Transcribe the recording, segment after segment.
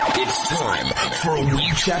Time for a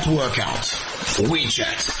WeChat workout.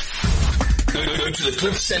 WeChat. Go to the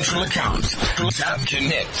Cliff Central account. Tap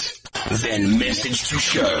connect. Then message to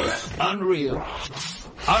show. Unreal.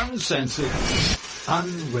 Uncensored.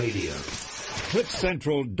 Unradio.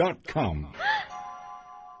 CliffCentral.com.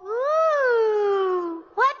 Ooh,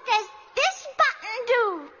 what does this button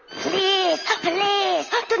do? Please,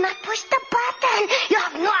 do not push the button. You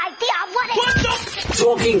have no idea what it is.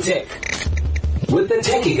 Talking Tech with the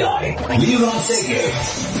techie guy, Leron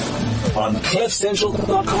Seke, on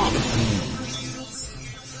CliffCentral.com.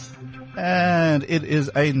 And it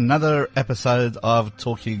is another episode of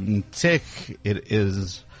Talking Tech. It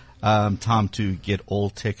is time to get all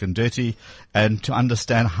tech and dirty and to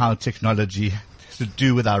understand how technology has to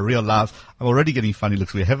do with our real lives. I'm already getting funny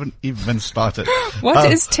looks. We haven't even started.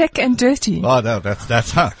 What is tech and dirty? Oh no, that's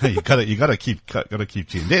you gotta keep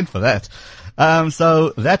tuned in for that. So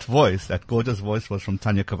that gorgeous voice was from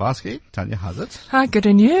Tanya Kowalski. Tanya, how's it? Hi, good,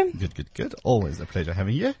 and you? Good. Always a pleasure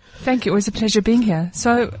having you. Thank you. Always a pleasure being here.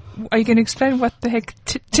 So, are you going to explain what the heck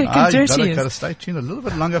tech and dirty is? Gotta stay tuned a little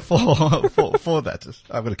bit longer for that.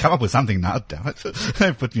 I'm going to come up with something now. Damn it.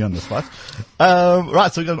 Put me on the spot.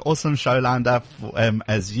 Right. So we've got an awesome show lined up,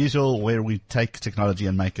 as usual, where we take technology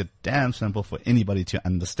and make it damn simple for anybody to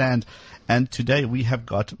understand. And today we have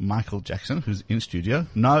got Michael Jackson, who's in studio.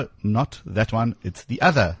 No, not that one. It's the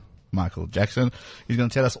other Michael Jackson. He's going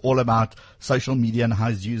to tell us all about social media and how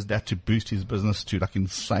he's used that to boost his business to like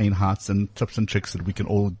insane heights and tips and tricks that we can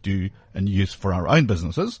all do and use for our own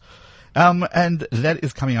businesses. And that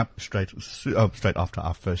is coming up straight after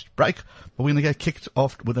our first break. But we're going to get kicked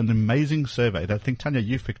off with an amazing survey that I think, Tanya,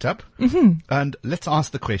 you've picked up. Mm-hmm. And let's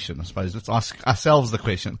ask the question, I suppose. Let's ask ourselves the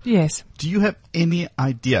question. Yes. Do you have any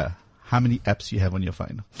idea how many apps you have on your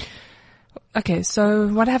phone? Okay, so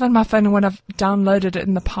what I have on my phone and what I've downloaded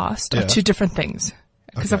in the past are two different things.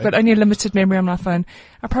 Because I've got only a limited memory on my phone.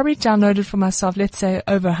 I probably downloaded for myself, let's say,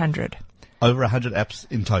 over 100. Over 100 apps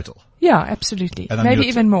in total? Yeah, absolutely. Maybe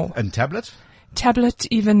even more. And tablet? Tablet,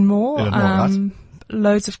 even more. Right?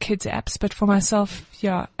 Loads of kids' apps, but for myself,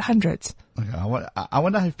 hundreds. Okay, I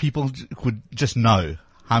wonder if people would just know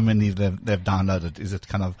how many they've downloaded. Is it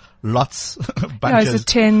kind of lots, bunches? Is it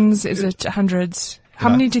tens? Is it hundreds? How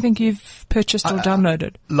many do you think you've purchased or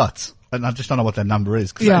downloaded? Lots. And I just don't know what that number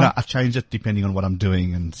is. Cause I change it depending on what I'm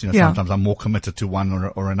doing. And, sometimes I'm more committed to one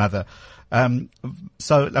or another.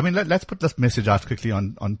 So, I mean, let's put this message out quickly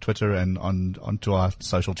on Twitter and onto our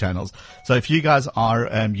social channels. So if you guys are,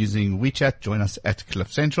 using WeChat, join us at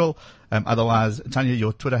Cliff Central. Otherwise, Tanya,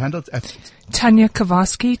 your Twitter handle is at Tanya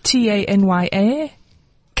Kowalski, Tanya Kovarsky.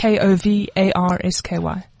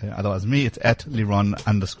 Otherwise, me, it's at Leron_SEGEV.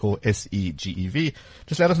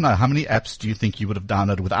 Just let us know, how many apps do you think you would have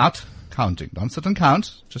downloaded without counting? Don't sit and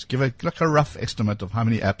count. Just give a rough estimate of how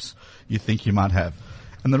many apps you think you might have.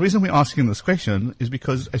 And the reason we're asking this question is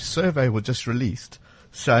because a survey was just released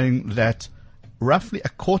saying that roughly a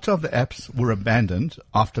quarter of the apps were abandoned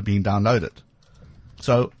after being downloaded.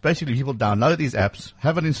 So basically, people download these apps,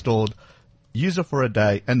 have it installed, use it for a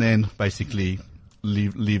day, and then basically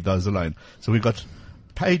leave those alone. So we've got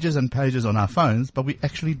pages and pages on our phones, but we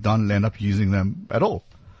actually don't end up using them at all,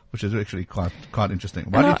 which is actually quite interesting.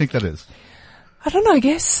 Why do you think that is? I don't know. I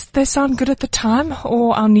guess they sound good at the time,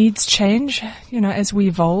 or our needs change, as we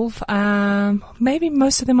evolve. Maybe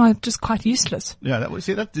most of them are just quite useless. Yeah,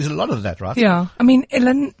 there's a lot of that, right? Yeah. I mean,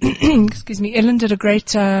 Ellen, Ellen did a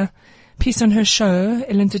great, piece on her show,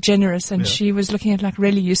 Ellen DeGeneres, and she was looking at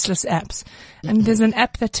really useless apps. And there's an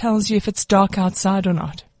app that tells you if it's dark outside or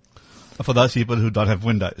not. For those people who don't have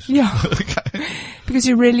Windows. Yeah. Okay. Because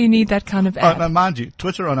you really need that kind of app. Now, mind you,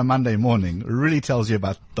 Twitter on a Monday morning really tells you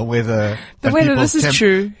about the weather. The weather, this is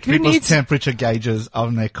true. People's temperature gauges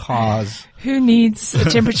on their cars. Who needs a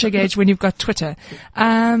temperature gauge when you've got Twitter? So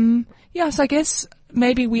I guess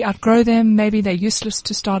maybe we outgrow them. Maybe they're useless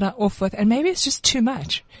to start off with. And maybe it's just too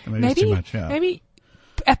much. Maybe it's too much, yeah. Maybe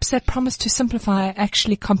apps that promise to simplify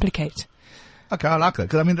actually complicate. Okay, I like that.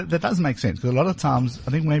 Because, that does make sense. Because a lot of times, I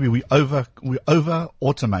think maybe we over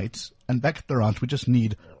automate, and back at the ranch, we just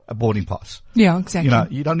need a boarding pass. Yeah,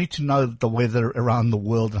 exactly. You don't need to know the weather around the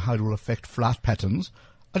world and how it will affect flight patterns.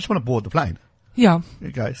 I just want to board the plane. Yeah.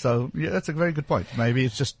 Okay, so, that's a very good point. Maybe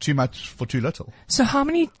it's just too much for too little. So how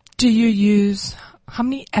many do you use? How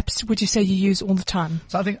many apps would you say you use all the time?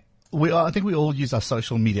 So I think we all use our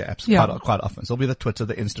social media apps quite often. So it'll be the Twitter,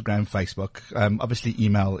 the Instagram, Facebook. Obviously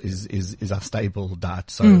email is our staple diet.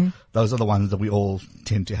 So those are the ones that we all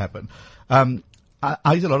tend to happen.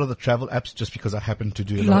 I use a lot of the travel apps just because I happen to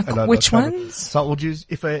do a lot which of travel. Ones? So I would use,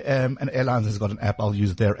 if an airline has got an app, I'll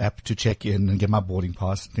use their app to check in and get my boarding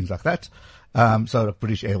pass, things like that. So like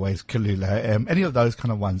British Airways, Kulula, any of those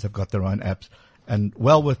kind of ones have got their own apps, and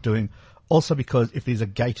well worth doing. Also because if there's a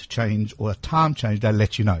gate change or a time change, they'll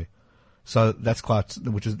let you know. So that's quite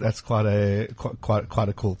a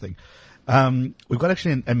cool thing. We've got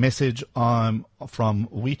actually a message from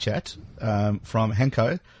WeChat, from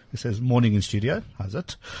Henko, who says, morning in studio. How's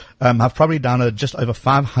it? I've probably downloaded just over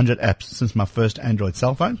 500 apps since my first Android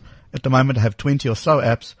cell phone. At the moment, I have 20 or so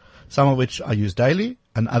apps, some of which I use daily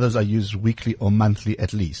and others I use weekly or monthly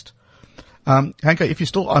at least. Henko, if you're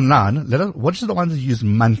still online, what are the ones that you use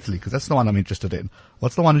monthly? Because that's the one I'm interested in.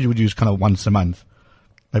 What's the one that you would use kind of once a month?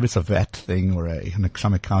 Maybe it's a VAT thing or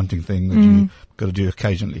some accounting thing that you got to do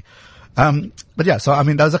occasionally. But yeah, so I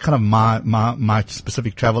mean, those are kind of my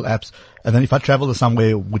specific travel apps. And then if I travel to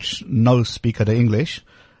somewhere which no speaker to English,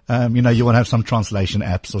 you want to have some translation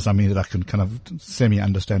apps or something that I can kind of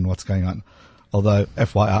semi-understand what's going on. Although,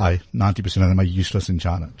 FYI, 90% of them are useless in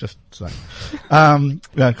China. Just so.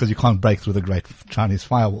 Because you can't break through the great Chinese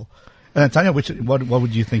firewall. And then, Tanya, what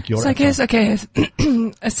would you think your So I guess, okay,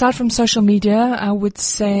 aside from social media, I would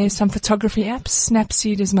say some photography apps.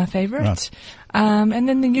 Snapseed is my favorite. Right. And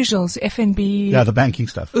then the usuals, FNB. Yeah, the banking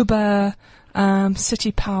stuff. Uber,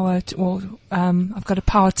 City Power, I've got a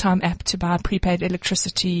Power Time app to buy prepaid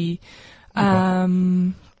electricity.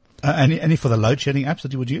 Any for the load shedding apps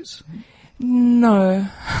that you would use? No.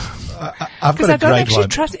 I've got a Because I don't great actually one.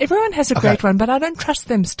 trust, everyone has a great one, but I don't trust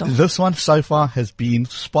them still. This one so far has been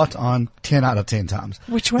spot on 10 out of 10 times.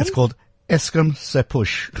 Which one? It's called Eskom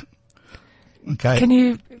Sepush. Okay. Can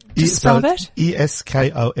you just spell so that?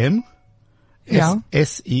 ESKOM Yeah.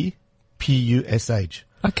 SEPUSH.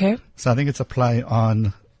 Okay. So I think it's a play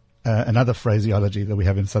on another phraseology that we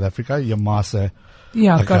have in South Africa, Yamasa.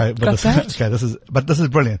 Yeah, I've got but that. Okay, this is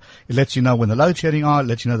brilliant. It lets you know when the load shedding are,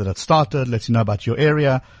 lets you know that it started, lets you know about your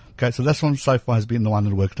area. Okay, so this one so far has been the one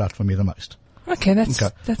that worked out for me the most. Okay, that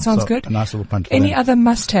sounds So, good. A nice little punt for Any them. other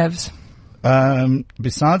must-haves?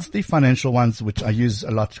 Besides the financial ones, which I use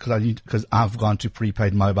a lot because I've gone to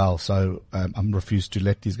prepaid mobile, so I'm refused to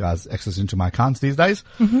let these guys access into my accounts these days.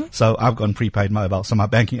 Mm-hmm. So I've gone prepaid mobile. So my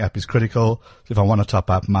banking app is critical. So if I want to top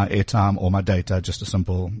up my airtime or my data, just a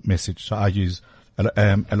simple message. So I use a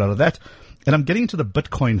lot of that. And I'm getting into the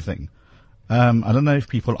Bitcoin thing. I don't know if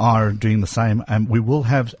people are doing the same. We will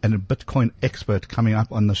have a Bitcoin expert coming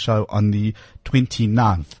up on the show on the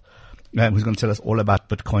 29th. Who's going to tell us all about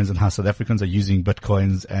Bitcoins and how South Africans are using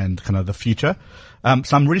Bitcoins and kind of the future.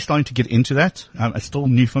 So I'm really starting to get into that. It's still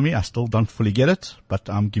new for me. I still don't fully get it, but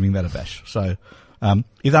I'm giving that a bash. So,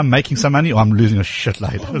 either I'm making some money or I'm losing a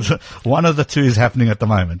shitload. One of the two is happening at the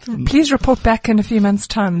moment. Please report back in a few months'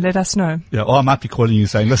 time. Let us know. Yeah, or I might be calling you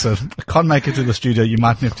saying, listen, I can't make it to the studio. You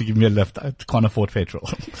might have to give me a lift. I can't afford petrol.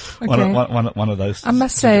 Okay. One of those. I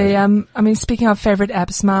must say, speaking of favorite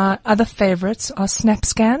apps, my other favorites are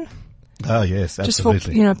SnapScan. Oh yes, Just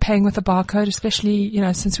absolutely. for, paying with a barcode, especially,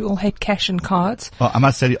 since we all hate cash and cards. Well, I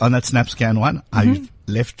must say on that SnapScan one, I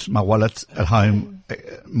left my wallet at home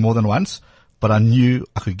more than once, but I knew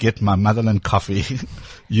I could get my motherland coffee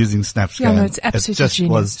using SnapScan. Yeah, no, it's absolutely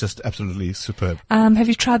genius. Was just absolutely superb. Have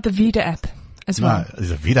you tried the Vida app as well? No,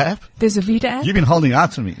 there's a Vida app? There's a Vida app. You've been holding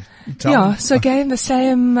out to me. Tell me. So again, the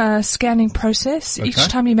same scanning process. Okay. Each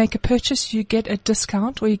time you make a purchase, you get a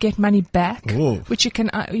discount or you get money back, Ooh. which you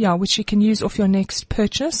can use off your next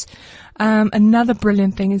purchase. Another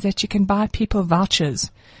brilliant thing is that you can buy people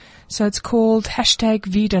vouchers. So it's called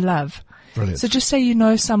 #VidaLove. Brilliant. So just say you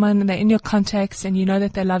know someone and they're in your contacts and you know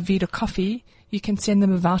that they love Vida coffee, you can send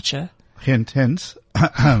them a voucher. Hint. Okay,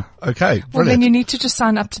 brilliant. Well, then you need to just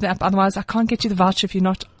sign up to the app. Otherwise, I can't get you the voucher if you're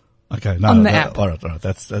not. Okay, no, on the app. All right.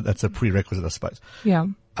 That's a prerequisite, I suppose. Yeah.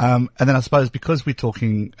 And then I suppose because we're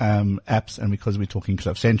talking apps and because we're talking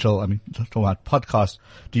Cliff Central, talking about podcasts.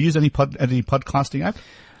 Do you use any podcasting app?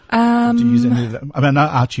 Do you use any of that? I know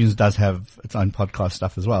iTunes does have its own podcast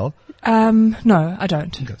stuff as well. No, I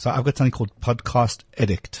don't. Okay, so I've got something called Podcast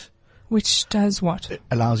Addict. Which does what? It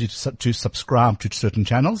allows you to subscribe to certain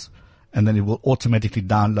channels, and then it will automatically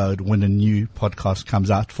download when a new podcast comes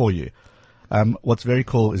out for you. What's very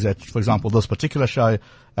cool is that, for example, this particular show,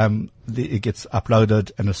 it gets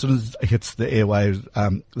uploaded, and as soon as it hits the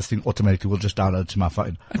airwaves, this thing automatically will just download to my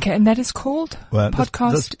phone. Okay, and that is called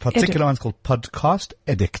Podcast This particular one's called Podcast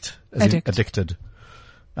Addict. Addicted.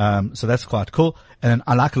 So that's quite cool. And then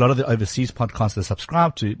I like a lot of the overseas podcasts I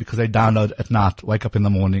subscribe to because they download at night, wake up in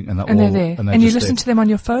the morning, and they're there. And you listen to them on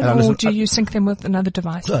your phone, And or do you sync them with another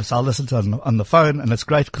device? So I'll listen to it on the phone, and it's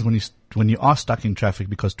great because when you are stuck in traffic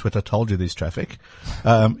because Twitter told you there's traffic,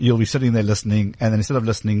 you'll be sitting there listening, and then instead of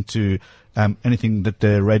listening to anything that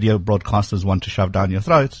the radio broadcasters want to shove down your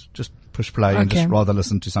throat, just push play and Okay. just rather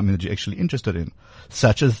listen to something that you're actually interested in,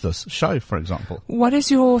 such as this show, for example.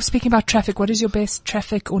 Speaking about traffic, what is your best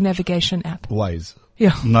traffic or navigation app? Waze.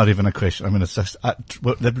 Yeah. Not even a question. I mean, it's just,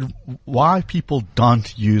 why people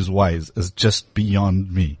don't use Waze is just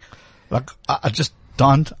beyond me. Like, I just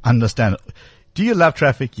don't understand it. Do you love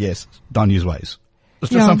traffic? Yes. Don't use Waze.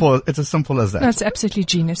 It's Yeah. it's as simple as that. No, it's absolutely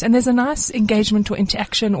genius. And there's a nice engagement or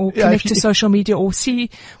interaction or Yeah, connect if to social media or see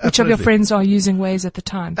which of your Absolutely. friends are using Waze at the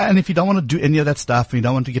time. And if you don't want to do any of that stuff, you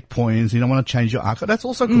don't want to get points, you don't want to change your icon, that's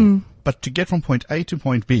also cool. But to get from point A to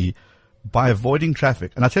point B by avoiding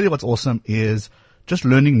traffic, and I tell you what's awesome is just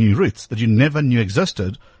learning new routes that you never knew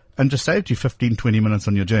existed and just saved you 15, 20 minutes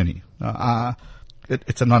on your journey.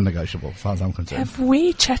 It's a non-negotiable as far as I'm concerned. Have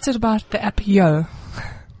we chatted about the app Yo?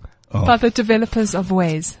 By the developers of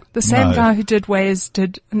Waze. The same No. guy who did Waze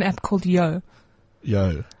did an app called Yo.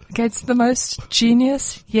 Yo. Okay, it's the most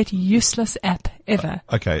genius yet useless app ever.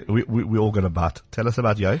 Okay, we all got a butt. Tell us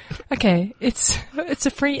about Yo. Okay, it's a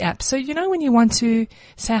free app. So you know when you want to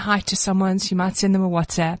say hi to someone, so you might send them a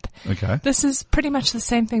WhatsApp. Okay. This is pretty much the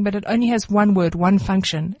same thing, but it only has one word, one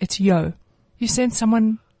function. It's Yo. You send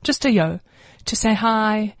someone just a Yo to say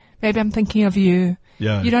hi. Maybe I'm thinking of you.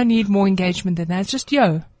 Yo. You don't need more engagement than that. It's just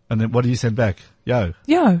Yo. And then what do you send back? Yo.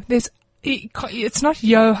 Yo, it's not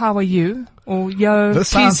yo, how are you? Or yo,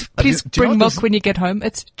 This please sounds- do you know bring what milk this- when you get home.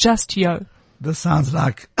 It's just yo. This sounds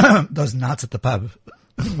like those nights at the pub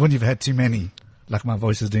when you've had too many, like my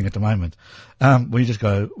voice is doing at the moment. When you just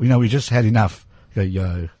go, we just had enough. You go,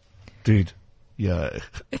 yo, dude, yo.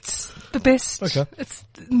 It's the best. Okay. It's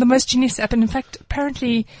the most genius app. And in fact,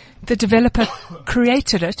 apparently the developer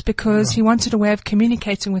created it because he wanted a way of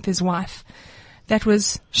communicating with his wife that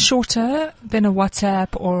was shorter than a WhatsApp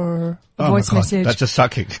or a Oh voice my God, message. that's just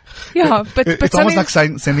shocking. Yeah, but It's almost like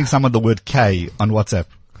sending someone the word K on WhatsApp.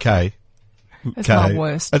 K. It's K. my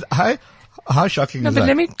worst. How shocking No, is but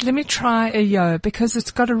that? let me try a yo because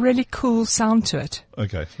it's got a really cool sound to it.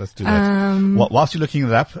 Okay, let's do that. Whilst you're looking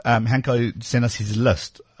it up, Hanko sent us his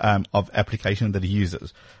list of applications that he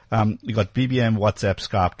uses. You got BBM, WhatsApp,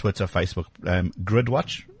 Skype, Twitter, Facebook,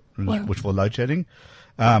 GridWatch, which for load shedding.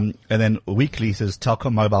 And then weekly says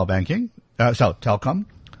Telkom mobile banking. Telkom.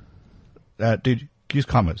 Dude, use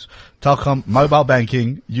commas. Telkom mobile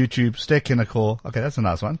banking, YouTube, Stack in a call. Okay, that's a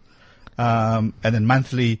nice one. And then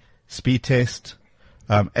monthly speed test,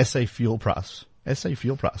 SA fuel price.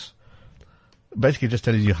 Basically just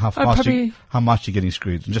telling you how much you're getting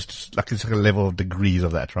screwed. Just like it's like a level of degrees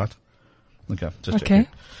of that, right? Okay, just checking.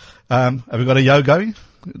 Have we got a yo going?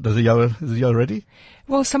 Is the yo ready?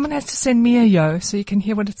 Well, someone has to send me a yo so you can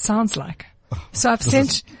hear what it sounds like. So I've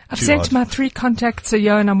sent hard. my 3 contacts a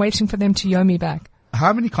yo and I'm waiting for them to yo me back.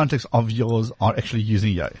 How many contacts of yours are actually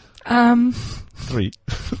using yo? 3.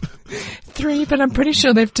 3, but I'm pretty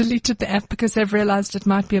sure they've deleted the app because they've realized it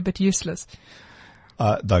might be a bit useless.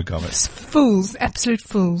 No comment. It's fools, absolute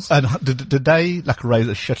fools. And did they like raise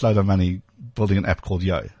a shitload of money building an app called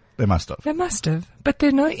Yo? They must have. They must have. But there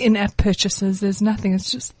are no in-app purchases. There's nothing.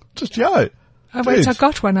 It's just, Yo. oh wait, Dude. I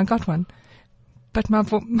got one. But my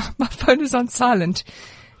phone is on silent,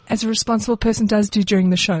 as a responsible person does do during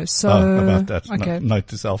the show. So, about that. Okay. Note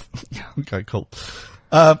to self. Okay, cool.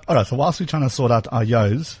 All right. So whilst we're trying to sort out our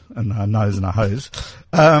yos and our no's and our ho's,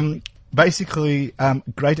 basically,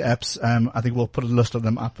 great apps. I think we'll put a list of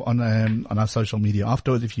them up on our social media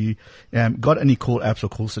afterwards. If you got any cool apps or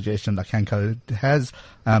cool suggestions like Hanko has,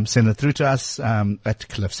 send it through to us at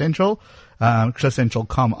Cliff Central. Cliff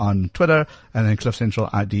Central.com on Twitter, and then Cliff Central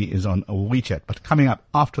ID is on WeChat. But coming up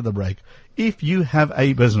after the break, if you have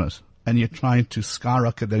a business and you're trying to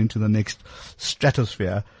skyrocket that into the next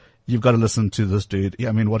stratosphere, you've got to listen to this dude.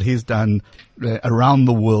 I mean, what he's done around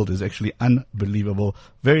the world is actually unbelievable.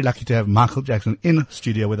 Very lucky to have Michael Jackson in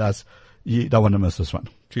studio with us. You don't want to miss this one.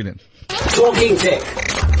 Tune in. Talking Tech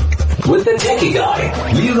with the techie guy,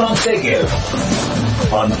 Liron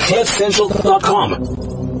Segev, on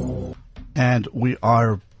CliffCentral.com. And we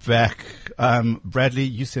are back. Bradley,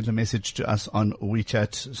 you sent a message to us on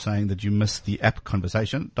WeChat saying that you missed the app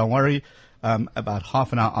conversation. Don't worry. About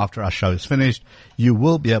half an hour after our show is finished, you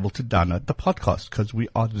will be able to download the podcast because we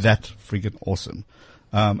are that friggin' awesome.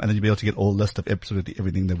 And then you'll be able to get all list of absolutely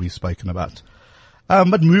everything that we've spoken about.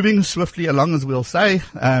 But moving swiftly along, as we'll say,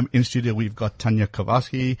 in studio we've got Tanya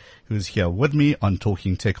Kowalski, who's here with me on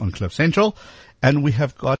Talking Tech on Cliff Central. And we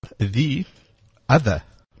have got the other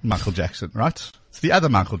Michael Jackson, right? It's the other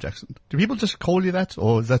Michael Jackson. Do people just call you that,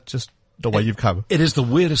 or is that just the way you've come. It is the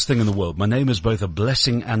weirdest thing in the world. My name is both a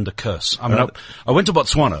blessing and a curse. I mean, I went to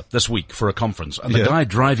Botswana this week for a conference, and the guy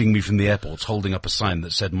driving me from the airport's holding up a sign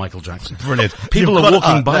that said Michael Jackson. Brilliant. People are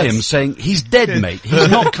walking by him saying, he's dead, mate. He's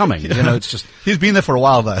not coming. You know, it's just... He's been there for a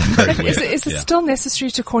while, though. Is it still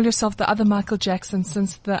necessary to call yourself the other Michael Jackson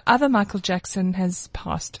since the other Michael Jackson has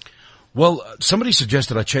passed? Well, somebody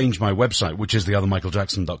suggested I change my website, which is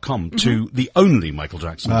theothermichaeljackson.com, to the only Michael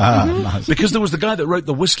Jackson. Nice. Because there was the guy that wrote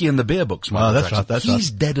the Whiskey and the Beer books, Michael that's Jackson. right,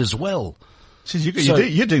 He's dead as well.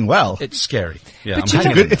 You're doing well. It's scary. Yeah, But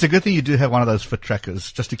It's a good thing you do have one of those foot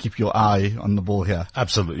trackers just to keep your eye on the ball here.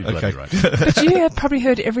 Absolutely. Okay. Right. But you have probably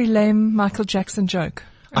heard every lame Michael Jackson joke.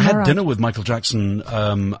 I had dinner with Michael Jackson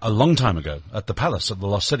a long time ago at the Palace at the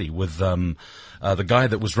Lost City with the guy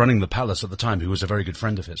that was running the Palace at the time, who was a very good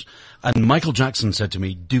friend of his. And Michael Jackson said to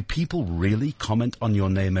me, "Do people really comment on your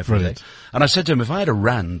name every day?" And I said to him, if I had a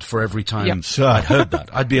rand for every time I'd heard that,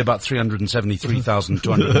 I'd be about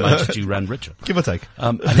 373,292 rand richer. Give or take.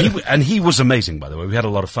 And he was amazing, by the way. We had a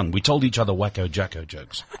lot of fun. We told each other Wacko Jacko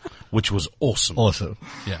jokes, which was awesome. Awesome.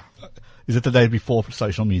 Yeah. Is it the day before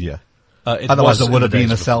social media? It Otherwise, was there would have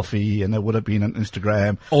been a before. selfie and there would have been an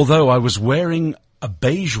Instagram. Although I was wearing a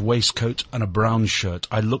beige waistcoat and a brown shirt,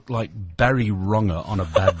 I looked like Barry Wronger on a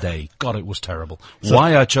bad day. God, it was terrible.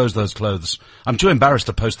 Why I chose those clothes, I'm too embarrassed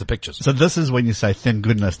to post the pictures. So this is when you say, thank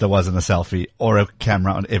goodness there wasn't a selfie or a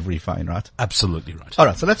camera on every phone, right? Absolutely right. All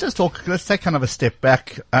right, so let's take kind of a step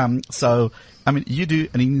back. So, I mean, you do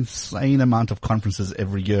an insane amount of conferences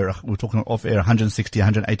every year. We're talking off air, 160,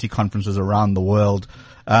 180 conferences around the world.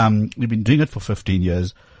 You've been doing it for 15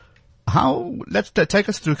 years. Let's take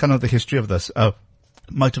us through kind of the history of this.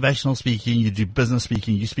 Motivational speaking, you do business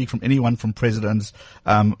speaking, you speak from anyone from presidents,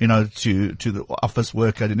 to the office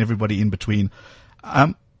worker and everybody in between.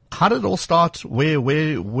 How did it all start? Where,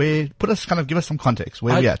 give us some context.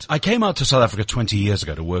 Where are we at? I came out to South Africa 20 years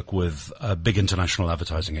ago to work with a big international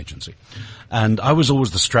advertising agency. And I was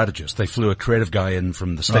always the strategist. They flew a creative guy in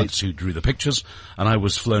from the States who drew the pictures, and I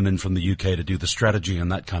was flown in from the UK to do the strategy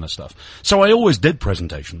and that kind of stuff. So I always did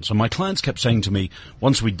presentations. And my clients kept saying to me,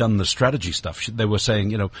 once we'd done the strategy stuff, they were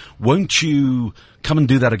saying, won't you come and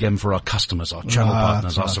do that again for our customers, our channel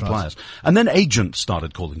partners, our suppliers. And then agents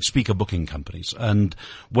started calling, speaker booking companies. And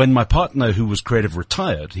when my partner, who was creative,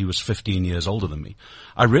 retired, he was 15 years older than me,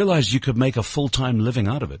 I realized you could make a full-time living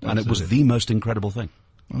out of it. And it was the most incredible thing.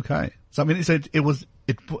 Okay. So, I mean,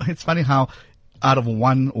 it's funny how out of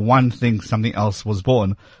one thing, something else was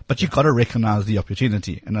born, but you've got to recognize the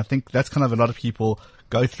opportunity. And I think that's kind of a lot of people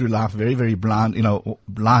go through life very, very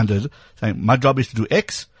blinded, saying, my job is to do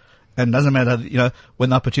X. And doesn't matter,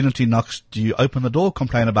 when the opportunity knocks, do you open the door,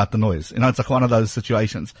 complain about the noise? It's like one of those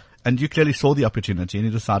situations. And you clearly saw the opportunity and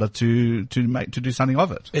you decided to do something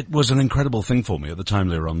of it. It was an incredible thing for me at the time,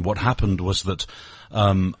 Leron. What happened was that,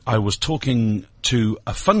 I was talking to,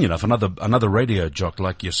 funny enough, another radio jock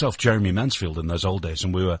like yourself, Jeremy Mansfield, in those old days,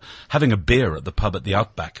 and we were having a beer at the pub at the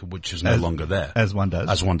Outback, which is no longer there. As one does.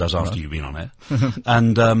 As one does after you've been on air.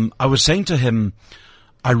 And, I was saying to him,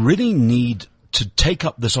 I really need to take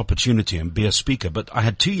up this opportunity and be a speaker, but I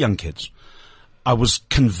had 2 young kids. I was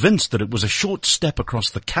convinced that it was a short step across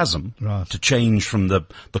the chasm to change from the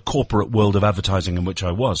corporate world of advertising in which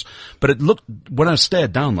I was. But it looked, when I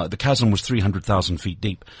stared down, like the chasm was 300,000 feet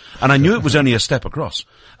deep. And I knew it was only a step across.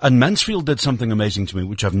 And Mansfield did something amazing to me,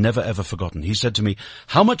 which I've never ever forgotten. He said to me,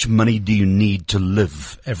 how much money do you need to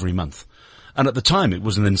live every month? And at the time, it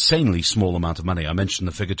was an insanely small amount of money. I mentioned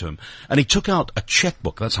the figure to him. And he took out a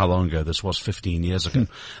checkbook. That's how long ago this was, 15 years ago.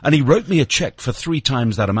 And he wrote me a check for 3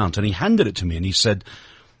 times that amount. And he handed it to me and he said,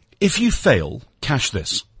 if you fail, cash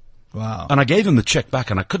this. Wow. And I gave him the check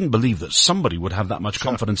back, and I couldn't believe that somebody would have that much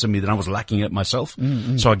confidence in me that I was lacking it myself.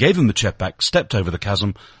 So I gave him the check back, stepped over the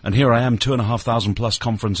chasm, and here I am 2,500 plus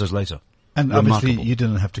conferences later. And obviously, you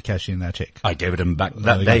didn't have to cash in that check. I gave it him back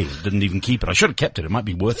that day. Didn't even keep it. I should have kept it. It might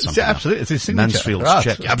be worth something. Yeah, absolutely. It's his signature. Mansfield's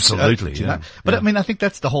check. Absolutely. But I mean, I think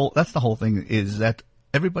that's the whole thing, is that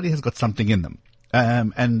everybody has got something in them.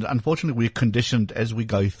 And unfortunately, we're conditioned as we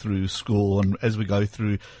go through school and as we go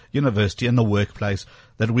through university and the workplace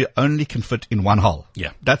that we only can fit in one hole.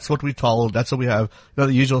 Yeah. That's what we're told. That's what we have.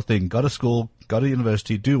 The usual thing. Go to school, go to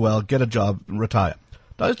university, do well, get a job, retire.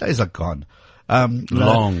 Those days are gone.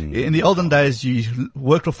 Long. In the olden days, you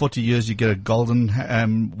worked for 40 years, you get a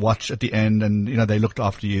golden watch at the end, and they looked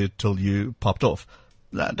after you till you popped off.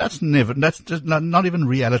 That's just not even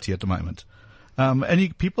reality at the moment.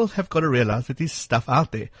 People have got to realize that there's stuff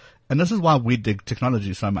out there. And this is why we dig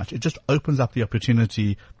technology so much. It just opens up the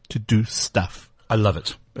opportunity to do stuff. I love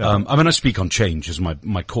it. I mean, I speak on change as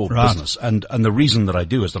my core business. And the reason that I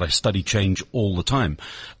do is that I study change all the time.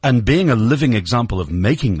 And being a living example of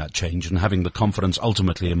making that change and having the confidence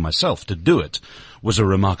ultimately in myself to do it was a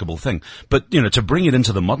remarkable thing. But, to bring it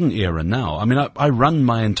into the modern era now, I mean, I run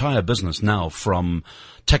my entire business now from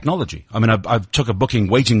technology. I mean, I took a booking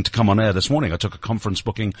waiting to come on air this morning. I took a conference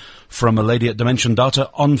booking from a lady at Dimension Data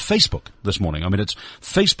on Facebook this morning. I mean, it's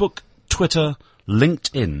Facebook, Twitter,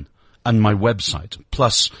 LinkedIn, and my website,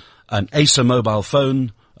 plus an Acer mobile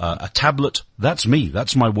phone, a tablet. That's me.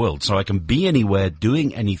 That's my world. So I can be anywhere,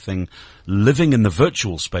 doing anything, living in the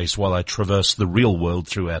virtual space while I traverse the real world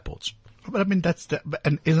through airports. But I mean,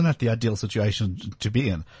 and isn't that the ideal situation to be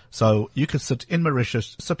in? So you could sit in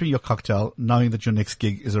Mauritius, sipping your cocktail, knowing that your next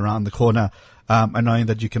gig is around the corner, and knowing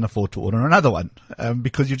that you can afford to order another one,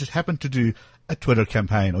 because you just happen to do a Twitter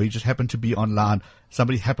campaign, or you just happen to be online.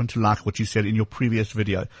 Somebody happened to like what you said in your previous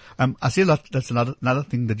video. I see a lot. That's another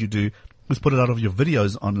thing that you do is put a lot of your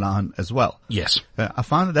videos online as well. Yes. I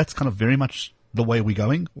find that that's kind of very much the way we're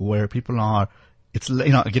going, where people are,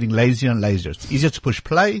 getting lazier and lazier. It's easier to push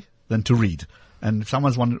play than to read. And if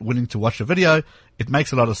someone's willing to watch a video, it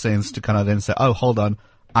makes a lot of sense to kind of then say, oh, hold on,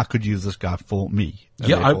 I could use this guy for me.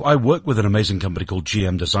 Yeah, I work with an amazing company called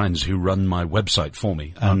GM Designs who run my website for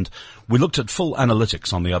me. And we looked at full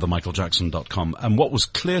analytics on the othermichaeljackson.com. And what was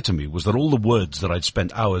clear to me was that all the words that I'd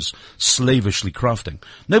spent hours slavishly crafting,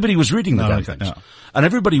 nobody was reading the damn things. Yeah. And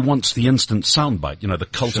everybody wants the instant soundbite, the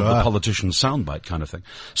cult of the politician soundbite kind of thing.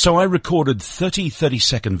 So I recorded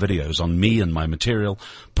 30-second videos on me and my material,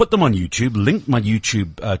 put them on YouTube, linked my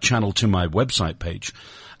YouTube channel to my website page.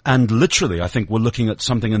 And literally, I think we're looking at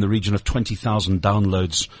something in the region of 20,000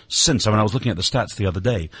 downloads since. I mean, I was looking at the stats the other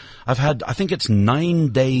day. I've had, I think it's 9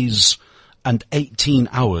 days and 18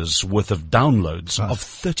 hours worth of downloads of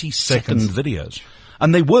 30-second videos.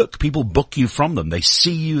 And they work. People book you from them. They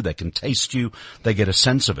see you. They can taste you. They get a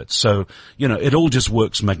sense of it. So, it all just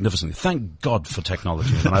works magnificently. Thank God for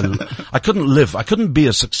technology. And I couldn't be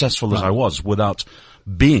as successful as I was without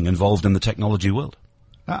being involved in the technology world.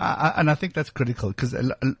 And I think that's critical, because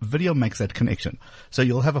video makes that connection. So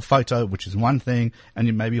you'll have a photo, which is one thing,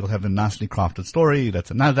 and maybe you'll have a nicely crafted story,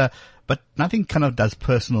 that's another. But nothing kind of does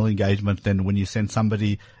personal engagement than when you send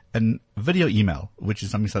somebody a video email, which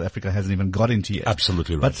is something South Africa hasn't even got into yet.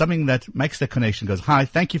 Absolutely right. But something that makes the connection, goes, hi,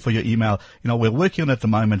 thank you for your email. We're working on it at the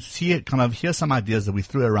moment. Here's some ideas that we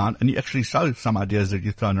threw around, and you actually show some ideas that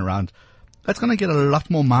you've thrown around. That's going to get a lot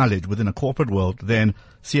more mileage within a corporate world than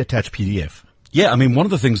see attached PDF. Yeah, I mean, one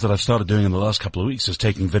of the things that I've started doing in the last couple of weeks is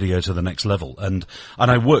taking video to the next level. And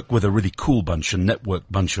I work with a really cool bunch, a network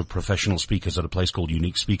bunch of professional speakers at a place called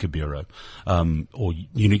Unique Speaker Bureau, or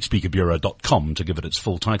uniquespeakerbureau.com to give it its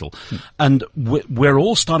full title. And we're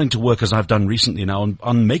all starting to work, as I've done recently now,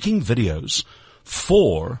 on making videos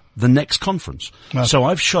for the next conference. Wow. So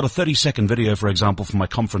I've shot a 30-second video, for example, for my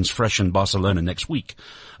conference Fresh in Barcelona next week.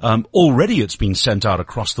 Already it's been sent out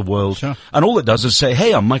across the world. Sure. And all it does is say,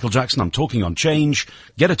 hey, I'm Michael Jackson. I'm talking on change.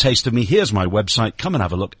 Get a taste of me. Here's my website. Come and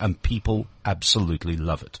have a look. And people absolutely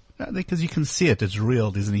love it. Because you can see it. It's real.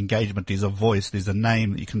 There's an engagement. There's a voice. There's a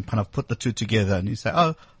name. You can kind of put the two together and you say,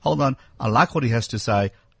 oh, hold on. I like what he has to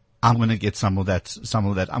say. I'm going to get some of that.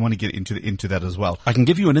 I'm going to get into that as well. I can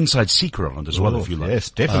give you an inside secret on it as well, if you like.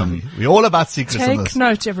 Yes, definitely. We're all about secrets in this. Take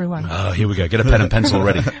note, everyone. Oh, here we go. Get a pen and pencil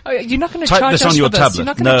ready. Oh, you're not going to Type charge this us on your for this. tablet. You're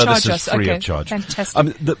not going to charge this us. is free Okay, of charge.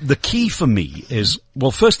 fantastic. The key for me is,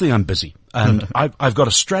 well, firstly, I'm busy. And I've got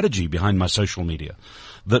a strategy behind my social media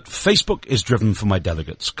that Facebook is driven for my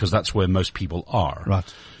delegates, because that's where most people are.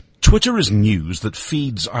 Right. Twitter is news that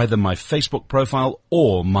feeds either my Facebook profile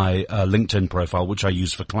or my LinkedIn profile, which I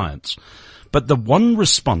use for clients. But the one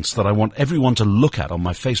response that I want everyone to look at on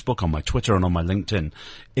my Facebook, on my Twitter, and on my LinkedIn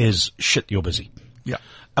is, shit, you're busy. Yeah.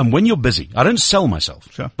 And when you're busy, I don't sell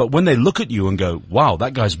myself. Sure. But when they look at you and go, wow,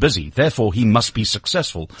 that guy's busy, therefore he must be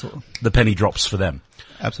successful, the penny drops for them.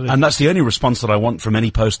 Absolutely. And that's the only response that I want from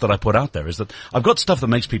any post that I put out there, is that I've got stuff that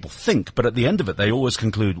makes people think, but at the end of it, they always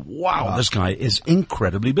conclude, wow, this guy is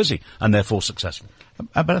incredibly busy and therefore successful.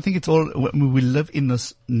 But I think it's all, we live in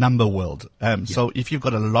this number world. So if you've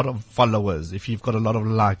got a lot of followers, if you've got a lot of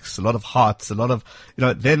likes, a lot of hearts, a lot of,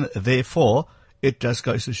 then therefore it just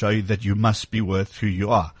goes to show you that you must be worth who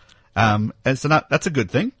you are. And so that's a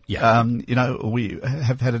good thing. Yeah. We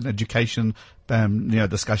have had an education,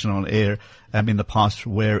 discussion on air, in the past,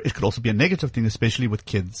 where it could also be a negative thing, especially with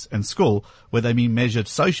kids and school, where they're being measured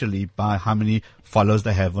socially by how many followers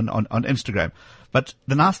they have on Instagram. But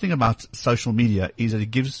the nice thing about social media is that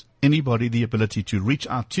it gives anybody the ability to reach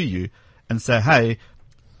out to you and say, hey,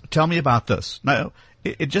 tell me about this. No,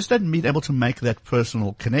 it just doesn't mean able to make that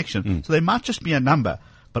personal connection. So they might just be a number,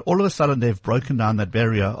 But all of a sudden they've broken down that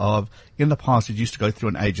barrier of, in the past it used to go through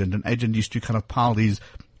an agent used to kind of pile these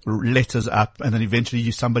letters up, and then eventually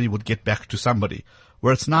somebody would get back to somebody.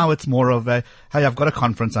 Whereas now it's more of a, hey, I've got a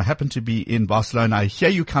conference. I happen to be in Barcelona. I hear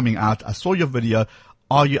you coming out. I saw your video.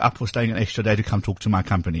 Are you up for staying an extra day to come talk to my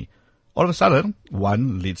company? All of a sudden,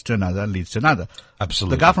 one leads to another, leads to another.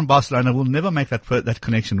 Absolutely. The guy from Barcelona will never make that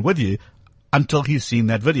connection with you until he's seen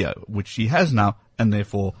that video, which he has now, and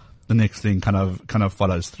therefore the next thing kind of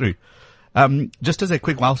follows through. Just as a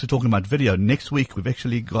quick, whilst we're talking about video, next week we've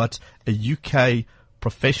actually got a UK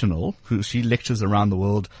professional who she lectures around the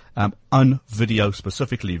world on video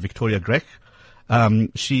specifically, Victoria Grech.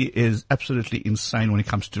 She is absolutely insane when it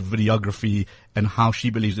comes to videography and how she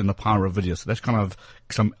believes in the power of video. So that's kind of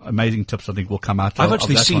some amazing tips I think will come out. I've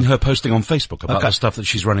actually seen her posting on Facebook about the stuff that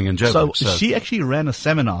she's running in Joburg. So she actually ran a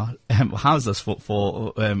seminar, how's this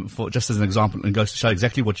for just as an example, and goes to show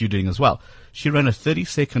exactly what you're doing as well. She ran a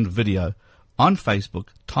 30-second video on Facebook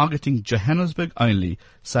targeting Johannesburg only,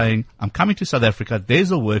 saying, I'm coming to South Africa,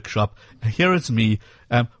 there's a workshop, here is me,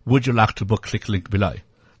 would you like to book? Click link below.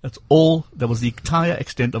 That's all. That was the entire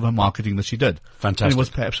extent of her marketing that she did. Fantastic. And it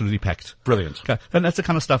was absolutely packed. Brilliant. Okay. And that's the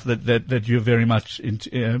kind of stuff that you're very much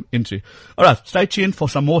into. All right. Stay tuned for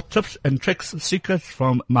some more tips and tricks, secrets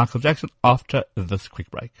from Michael Jackson after this quick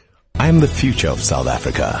break. I am the future of South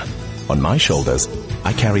Africa. On my shoulders,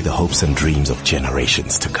 I carry the hopes and dreams of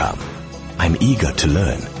generations to come. I'm eager to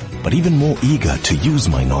learn, but even more eager to use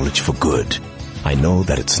my knowledge for good. I know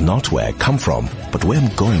that it's not where I come from, but where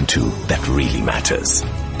I'm going to that really matters.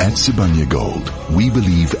 At Sibanye Gold, we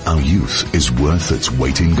believe our youth is worth its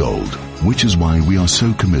weight in gold, which is why we are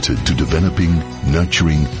so committed to developing,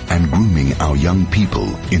 nurturing, and grooming our young people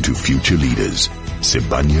into future leaders.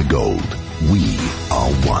 Sibanye Gold, we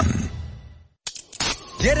are one.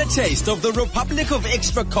 Get a taste of the Republic of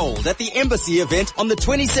Extra Cold at the Embassy event on the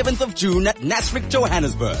 27th of June at Nasrec,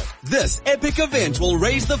 Johannesburg. This epic event will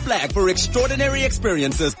raise the flag for extraordinary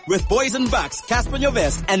experiences with Boys and Bucks, Casper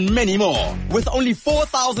Nyovest, and many more. With only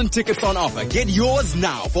 4,000 tickets on offer, get yours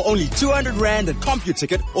now for only 200 Rand at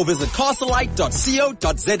CompuTicket or visit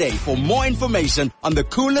castlelight.co.za for more information on the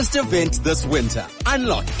coolest event this winter.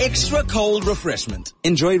 Unlock Extra Cold refreshment.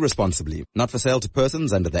 Enjoy responsibly. Not for sale to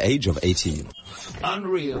persons under the age of 18.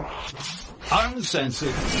 Unreal, uncensored,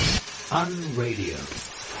 unradio.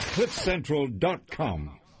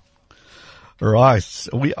 CliffCentral.com. Right.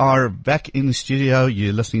 We are back in the studio.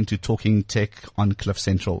 You're listening to Talking Tech on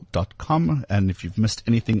CliffCentral.com. And if you've missed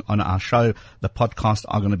anything on our show, the podcasts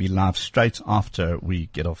are going to be live straight after we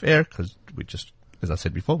get off air, because we just, as I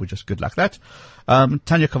said before, we're just good like that.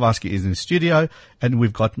 Tanya Kowalski is in the studio, and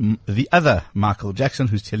we've got the other Michael Jackson,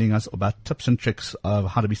 who's telling us about tips and tricks of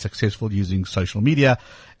how to be successful using social media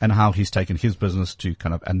and how he's taken his business to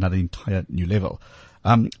kind of another entire new level.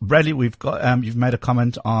 Bradley, we've got, you've made a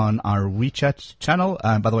comment on our WeChat channel.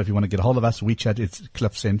 By the way, if you want to get a hold of us, WeChat, it's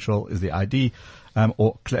Cliff Central is the ID,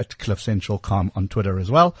 or Cliff Central.com on Twitter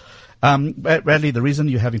as well. Bradley, the reason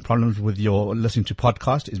you're having problems with your listening to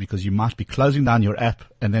podcast is because you might be closing down your app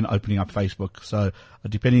and then opening up Facebook. So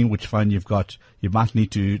depending on which phone you've got, you might need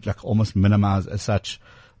to like almost minimize as such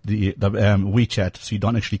the WeChat, so you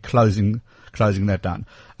don't actually closing that down.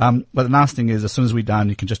 But the nice thing is, as soon as we're done,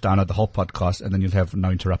 you can just download the whole podcast and then you'll have no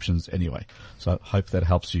interruptions anyway. So I hope that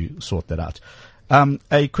helps you sort that out.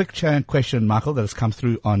 A quick question, Michael, that has come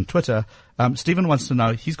through on Twitter. Stephen wants to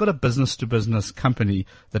know, he's got a business-to-business company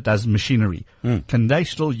that does machinery. Can they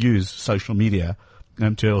still use social media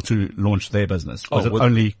to launch their business? Or is it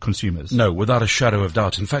only consumers? No, without a shadow of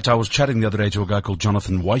doubt. In fact, I was chatting the other day to a guy called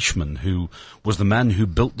Jonathan Weishman, who was the man who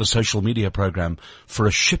built the social media program for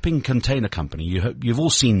a shipping container company. You've all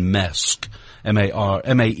seen Maersk,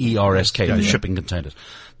 M-A-E-R-S-K, the shipping containers.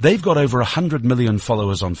 They've got over 100 million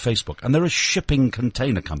followers on Facebook, and they're a shipping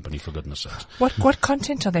container company, for goodness sakes. What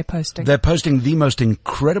content are they posting? They're posting the most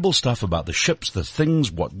incredible stuff about the ships, the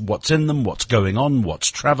things, what's in them, what's going on, what's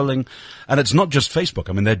traveling. And it's not just Facebook.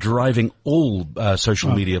 I mean, they're driving all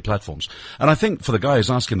social media platforms. And I think for the guy who's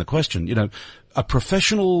asking the question, you know, a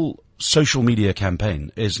professional social media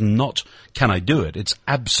campaign is not, can I do it? It's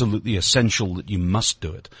absolutely essential that you must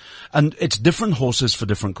do it. And it's different horses for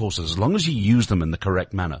different courses, as long as you use them in the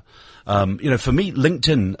correct manner. You know, for me,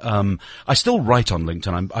 LinkedIn, I still write on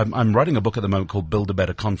LinkedIn. I'm writing a book at the moment called Build a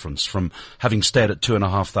Better Conference, from having stared at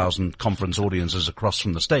 2,500 conference audiences across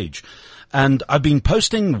from the stage. And I've been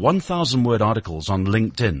posting 1,000-word articles on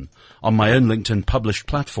LinkedIn, on my own LinkedIn published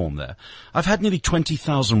platform there. I've had nearly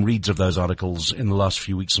 20,000 reads of those articles in the last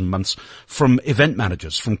few weeks and months from event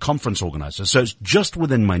managers, from conference organizers. So it's just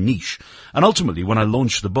within my niche. And ultimately, when I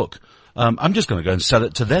launched the book, I'm just going to go and sell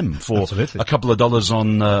it to them for Absolutely. a couple of dollars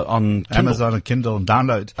on Kindle. Amazon and Kindle and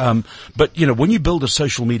download. But when you build a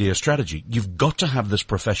social media strategy, you've got to have this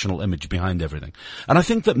professional image behind everything. And I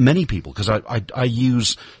think that many people, because I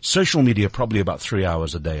use social media probably about 3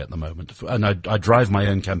 hours a day at the moment, and I drive my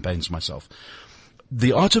own campaigns myself.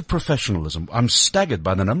 The art of professionalism, I'm staggered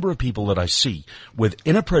by the number of people that I see with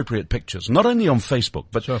inappropriate pictures, not only on Facebook,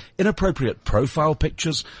 but inappropriate profile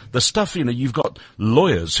pictures. The stuff, you've got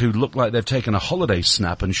lawyers who look like they've taken a holiday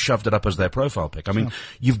snap and shoved it up as their profile pic. I mean,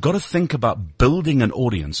 you've got to think about building an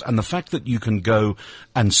audience, and the fact that you can go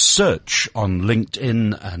and search on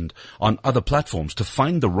LinkedIn and on other platforms to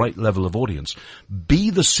find the right level of audience. Be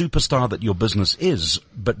the superstar that your business is,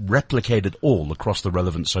 but replicate it all across the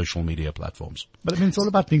relevant social media platforms. But I mean, it's all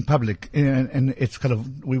about being public, and it's kind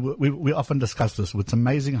of, we often discuss this. It's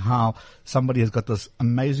amazing how somebody has got this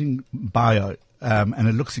amazing bio, and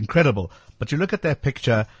it looks incredible, but you look at their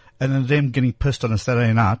picture and then them getting pissed on a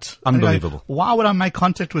Saturday night. Unbelievable. Why would I make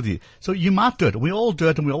contact with you? So you might do it. We all do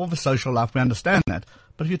it, and we all have a social life. We understand that.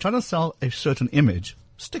 But if you're trying to sell a certain image,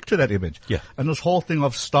 stick to that image. Yeah. And this whole thing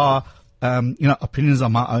of opinions are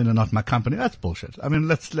my own and not my company, that's bullshit. I mean,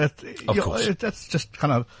 let's course. That's just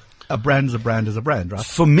kind of, a brand is a brand, right?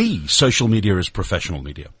 For me, social media is professional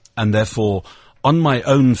media. And therefore, on my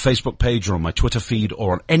own Facebook page or on my Twitter feed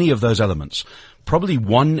or on any of those elements, probably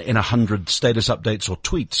 1 in 100 status updates or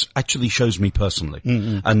tweets actually shows me personally,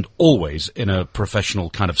 and always in a professional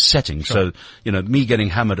kind of setting. Sure. So, me getting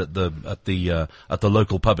hammered at the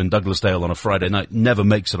local pub in Douglasdale on a Friday night never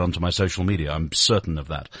makes it onto my social media. I'm certain of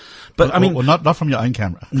that. But well, not from your own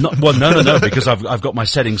camera. No, because I've got my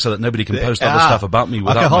settings so that nobody can post other stuff about me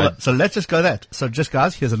without. Okay, hold on. So let's just go that. So just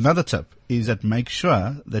guys, here's another tip: is that make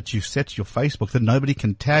sure that you set your Facebook that nobody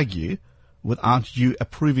can tag you without you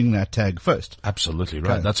approving that tag first. Absolutely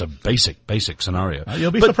right. Okay. That's a basic scenario. You'll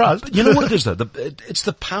be surprised. But you know what it is though? It's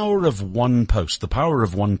the power of one post, the power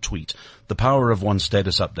of one tweet, the power of one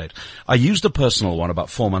status update. I used a personal one about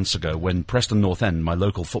 4 months ago when Preston North End, my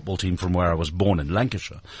local football team from where I was born in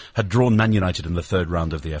Lancashire, had drawn Man United in the third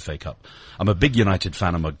round of the FA Cup. I'm a big United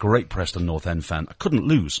fan. I'm a great Preston North End fan. I couldn't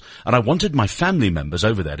lose. And I wanted my family members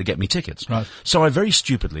over there to get me tickets. Right. So I very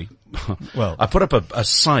stupidly, I put up a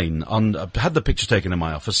sign had the picture taken in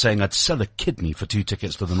my office saying I'd sell a kidney for 2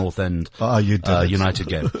 tickets to the North End United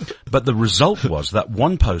game. But the result was that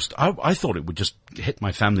one post, I thought it would just hit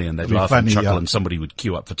my family and they'd laugh and chuckle and somebody would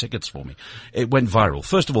queue up for tickets for me. It went viral.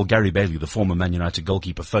 First of all, Gary Bailey, the former Man United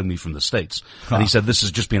goalkeeper, phoned me from the States and he said this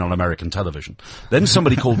has just been on American television. Then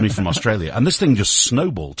somebody called me from Australia and this thing just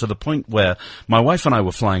snowballed to the point where my wife and I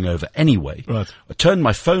were flying over anyway. Right. I turned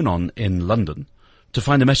my phone on in London to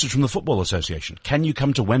find a message from the Football Association. Can you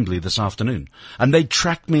come to Wembley this afternoon? And they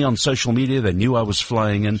tracked me on social media. They knew I was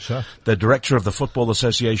flying in. Sure. The director of the Football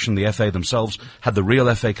Association, the FA themselves, had the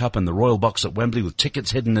real FA Cup in the Royal Box at Wembley with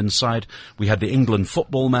tickets hidden inside. We had the England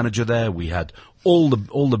football manager there. We had all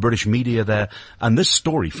the British media there. And this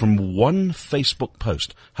story from one Facebook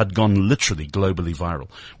post had gone literally globally viral.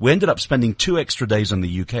 We ended up spending 2 extra days in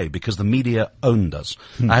the UK because the media owned us.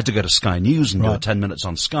 I had to go to Sky News and do 10 minutes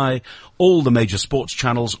on Sky. All the major sports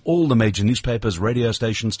channels, all the major newspapers, radio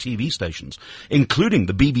stations, TV stations, including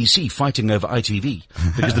the BBC fighting over ITV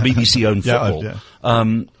because the BBC owned football.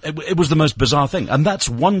 It was the most bizarre thing. And that's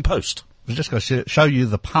one post. I was just going to show you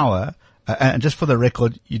the power. And just for the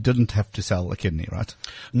record, you didn't have to sell a kidney, right?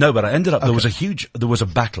 No, but I ended up, there was a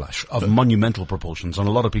backlash of monumental proportions and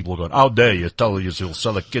a lot of people were going, how dare you tell us you'll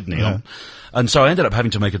sell a kidney? Yeah. And so I ended up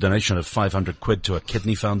having to make a donation of 500 quid to a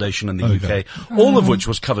kidney foundation in the UK, all of which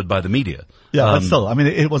was covered by the media. Yeah, but still, I mean,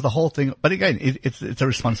 it was the whole thing. But again, it's a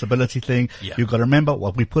responsibility thing. Yeah. You've got to remember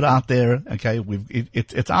what we put out there. Okay,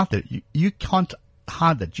 it's out there. You can't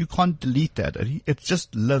hide that. You can't delete that. It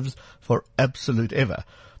just lives for absolute ever.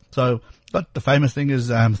 So, but the famous thing is,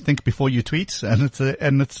 think before you tweet,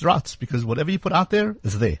 and it's right, because whatever you put out there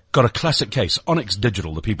is there. Got a classic case. Onyx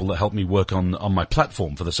Digital, the people that help me work on my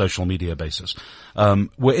platform for the social media basis,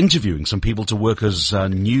 we're interviewing some people to work as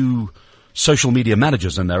new social media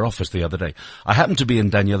managers in their office the other day. I happened to be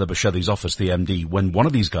in Daniela Bashedi's office, the MD, when one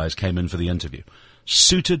of these guys came in for the interview.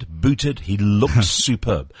 Suited, booted, he looked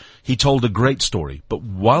superb. He told a great story, but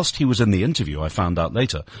whilst he was in the interview, I found out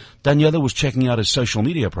later, Daniela was checking out his social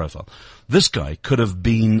media profile. This guy could have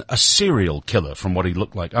been a serial killer from what he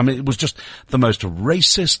looked like. I mean, it was just the most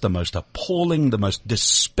racist, the most appalling, the most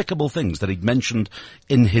despicable things that he'd mentioned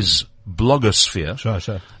in his blogosphere.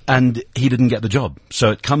 Sure. And he didn't get the job.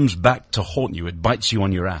 So it comes back to haunt you. It bites you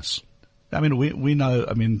on your ass. I mean, we know,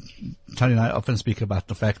 I mean, Tony and I often speak about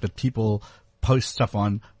the fact that people post stuff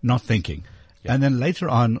on not thinking. And then later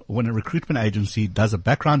on, when a recruitment agency does a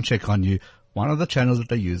background check on you, one of the channels that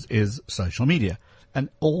they use is social media. And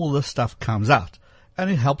all this stuff comes out. And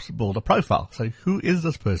it helps build a profile. So who is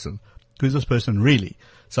this person? Who's this person really?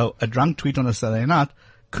 So a drunk tweet on a Saturday night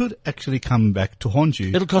could actually come back to haunt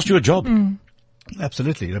you. It'll cost you a job.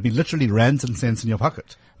 Absolutely. It'll be literally rands and cents in your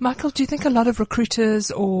pocket. Michael, do you think a lot of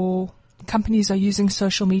recruiters or companies are using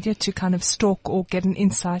social media to kind of stalk or get an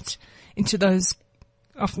insight into those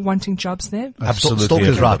of wanting jobs there? Absolutely. Stalk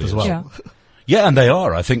is right as well. Yeah. Yeah, and they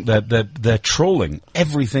are. I think they're trawling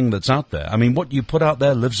everything that's out there. I mean, what you put out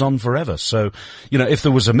there lives on forever. So, if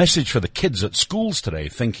there was a message for the kids at schools today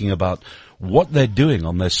thinking about what they're doing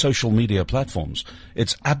on their social media platforms,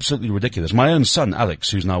 it's absolutely ridiculous. My own son, Alex,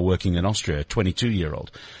 who's now working in Austria, a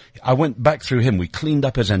 22-year-old, I went back through him. We cleaned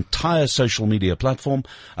up his entire social media platform,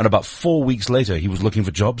 and about 4 weeks later, he was looking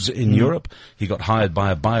for jobs in Europe. He got hired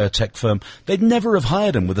by a biotech firm. They'd never have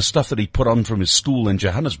hired him with the stuff that he put on from his school in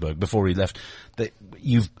Johannesburg before he left.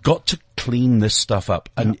 You've got to clean this stuff up.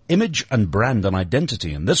 An image and brand and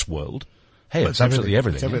identity in this world, hey, it's absolutely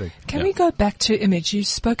everything. It's everything. Can we go back to image? You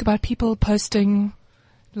spoke about people posting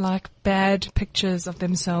like bad pictures of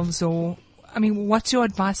themselves, or, I mean, what's your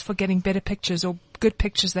advice for getting better pictures or good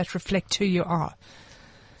pictures that reflect who you are?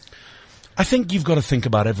 I think you've got to think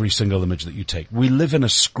about every single image that you take. We live in a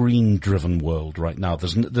screen-driven world right now.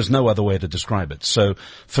 There's no other way to describe it. So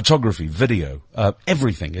photography, video,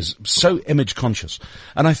 everything is so image-conscious.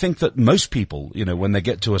 And I think that most people, when they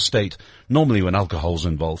get to a state, normally when alcohol's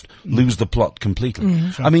involved, lose the plot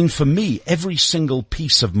completely. I mean, for me, every single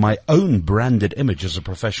piece of my own branded image as a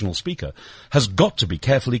professional speaker has got to be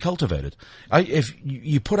carefully cultivated. If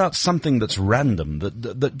you put out something that's random,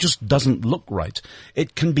 that just doesn't look right,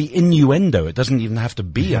 it can be innuendo. It doesn't even have to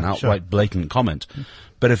be an outright blatant comment.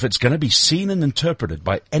 But if it's going to be seen and interpreted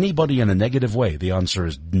by anybody in a negative way, the answer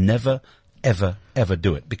is never, ever, ever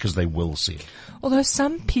do it, because they will see it. Although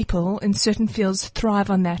some people in certain fields thrive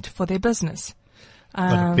on that for their business.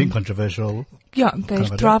 Being controversial. Yeah, they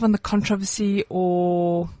thrive on the controversy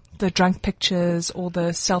or the drunk pictures or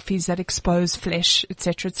the selfies that expose flesh,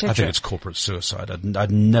 etc., etc. I think it's corporate suicide.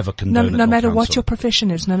 I'd never condone it. No matter what your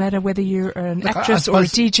profession is, no matter whether you're an actress or a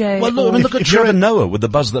DJ. Well, look at Trevor Noah with the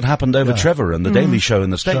buzz that happened over Trevor and the Daily Show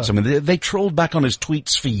in the States. Sure. I mean, they trolled back on his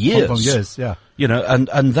tweets for years. For years, yeah.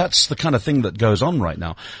 And that's the kind of thing that goes on right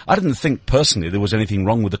now. I didn't think personally there was anything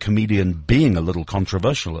wrong with a comedian being a little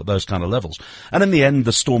controversial at those kind of levels. And in the end,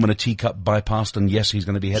 the storm in a teacup bypassed, and yes, he's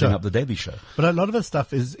going to be heading up the Daily Show. But a lot of the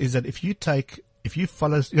stuff is that if you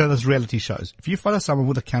follow, those reality shows, if you follow someone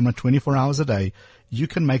with a camera 24 hours a day, you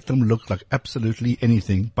can make them look like absolutely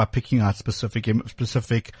anything by picking out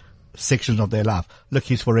specific sections of their life. Look,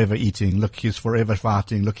 he's forever eating. Look, he's forever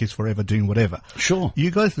fighting. Look, he's forever doing whatever. Sure.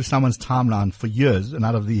 You go through someone's timeline for years, and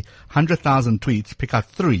out of the 100,000 tweets, pick out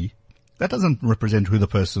 3. That doesn't represent who the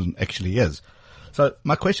person actually is. So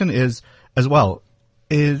my question is, as well,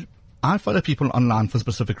 is I follow people online for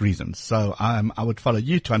specific reasons. So I would follow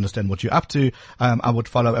you to understand what you're up to. I would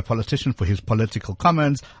follow a politician for his political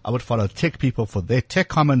comments. I would follow tech people for their tech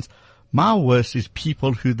comments. My worst is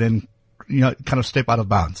people who then kind of step out of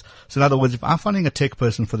bounds. So in other words, if I'm finding a tech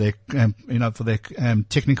person for their,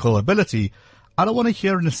 technical ability, I don't want to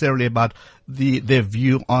hear necessarily about their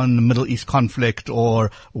view on the Middle East conflict or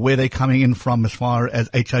where they're coming in from as far as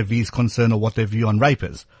HIV is concerned or what their view on rape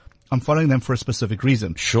is. I'm following them for a specific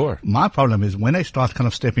reason. Sure. My problem is when they start kind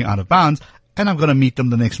of stepping out of bounds and I'm going to meet them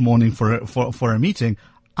the next morning for a meeting,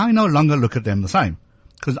 I no longer look at them the same.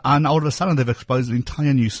 Because all of a sudden they've exposed an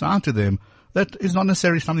entire new side to them that is not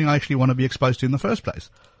necessarily something I actually want to be exposed to in the first place.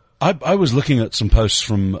 I was looking at some posts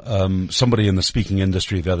from somebody in the speaking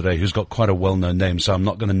industry the other day who's got quite a well-known name, so I'm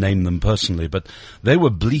not going to name them personally, but they were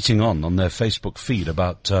bleating on their Facebook feed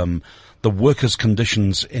about the workers'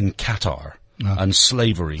 conditions in Qatar and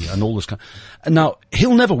slavery and all this kind. And now,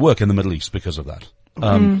 he'll never work in the Middle East because of that.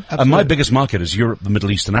 And my biggest market is Europe, the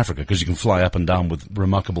Middle East, and Africa, because you can fly up and down with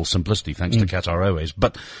remarkable simplicity thanks to Qatar Airways.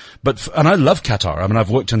 And I love Qatar. I mean,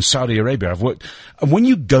 I've worked in Saudi Arabia. And when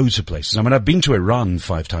you go to places, I mean, I've been to Iran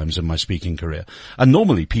 5 times in my speaking career. And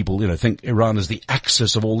normally people, think Iran is the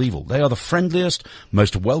axis of all evil. They are the friendliest,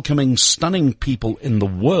 most welcoming, stunning people in the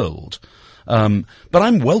world. But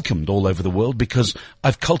I'm welcomed all over the world because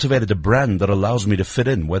I've cultivated a brand that allows me to fit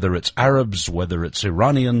in, whether it's Arabs, whether it's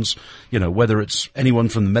Iranians, whether it's anyone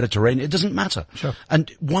from the Mediterranean. It doesn't matter. Sure.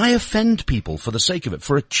 And why offend people for the sake of it?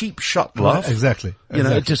 For a cheap shot laugh? Exactly.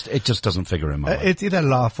 It just doesn't figure in my mind. It's either a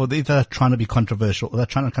laugh or they're either trying to be controversial or they're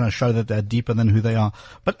trying to kind of show that they're deeper than who they are.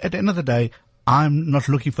 But at the end of the day, I'm not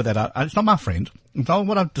looking for that. It's not my friend.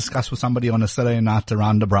 what I've discussed with somebody on a Saturday night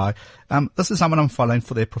around the braai, this is someone I'm following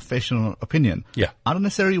for their professional opinion. Yeah. I don't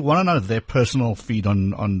necessarily want to know their personal feed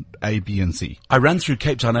on A, B, and C. I ran through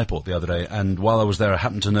Cape Town Airport the other day, and while I was there, I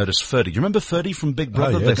happened to notice Ferdy. Do you remember Ferdy from Big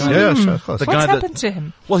Brother? Yes. The guy, Yeah, sure, of course. the What's guy happened to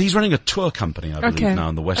him? Well, he's running a tour company, I believe, Okay. now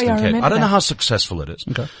in the Oh, Western yeah, I Cape. remember I don't know that. how successful it is.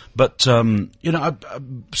 Okay. But, I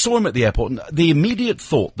saw him at the airport, and the immediate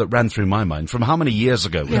thought that ran through my mind from how many years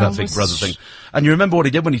ago with Yeah, that Big was- Brother thing. And you remember what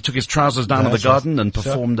he did when he took his trousers down in the Yes, garden and yes.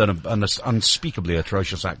 performed an unspeakably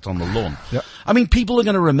atrocious act on the lawn. Yep. I mean, people are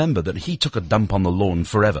going to remember that he took a dump on the lawn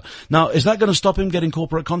forever. Now, is that going to stop him getting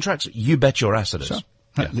corporate contracts? You bet your ass it is. Sure.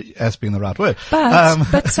 Yeah. As being the right word.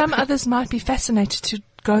 But some others might be fascinated to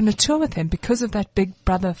go on a tour with him because of that Big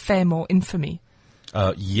Brother fame or infamy.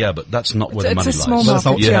 Yeah, but that's not where the It's money a small lies.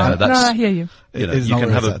 market, Yeah, yeah. that's, No, I hear you. You know, It's you not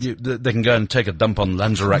can where have it's they can go and take a dump on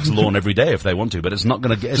Lanzarac's lawn every day if they want to, but it's not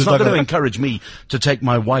going to not gonna- encourage me to take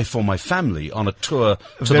my wife or my family on a tour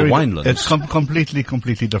to Very- the winelands. It's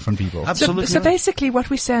completely different people. Absolutely. So basically what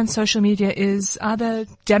we say on social media is either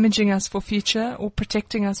damaging us for future or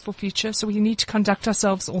protecting us for future. So we need to conduct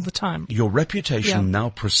ourselves all the time. Your reputation Yeah. now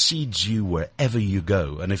precedes you wherever you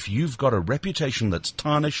go. And if you've got a reputation that's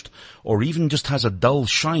tarnished or even just has a dull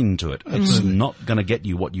shine to it, it's not going to get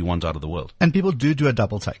you what you want out of the world. And people do a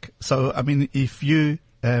double take. So, I mean, if you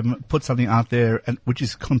put something out there and which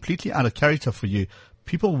is completely out of character for you,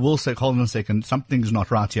 people will say, hold on a second, something's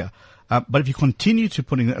not right here. But if you continue to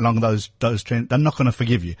putting it along those trends, they're not going to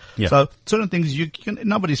forgive you. Yeah. So certain things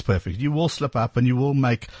nobody's perfect. You will slip up and you will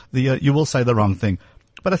make you will say the wrong thing.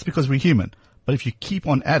 But that's because we're human. But if you keep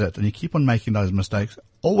on at it and you keep on making those mistakes,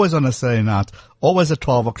 always on a Saturday night, always at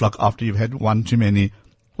 12 o'clock after you've had one too many,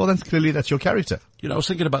 well, then clearly that's your character. You know, I was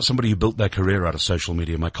thinking about somebody who built their career out of social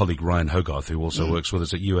media, my colleague Ryan Hogarth, who also works with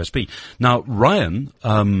us at USP. Now, Ryan,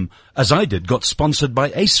 as I did, got sponsored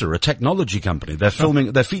by Acer, a technology company. They're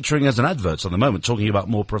featuring as an adverts at the moment, talking about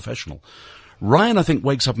more professional. Ryan, I think,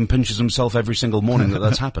 wakes up and pinches himself every single morning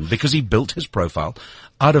that's happened because he built his profile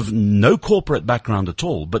out of no corporate background at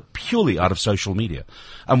all, but purely out of social media.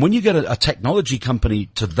 And when you get a technology company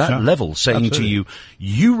to that level saying Absolutely. to you,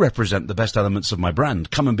 you represent the best elements of my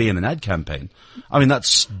brand, come and be in an ad campaign, I mean,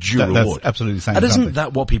 that's due That's reward. absolutely saying And isn't something.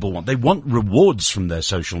 that what people want? They want rewards from their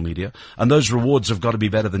social media, and those rewards have got to be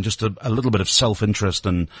better than just a little bit of self-interest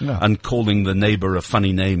and calling the neighbor a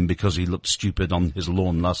funny name because he looked stupid on his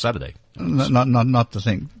lawn last Saturday. Not the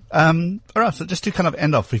thing. All right. So just to kind of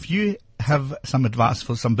end off, if you have some advice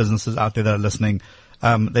for some businesses out there that are listening,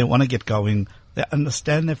 they want to get going. They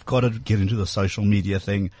understand they've got to get into the social media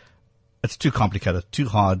thing. It's too complicated, too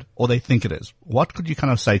hard, or they think it is. What could you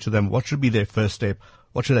kind of say to them? What should be their first step?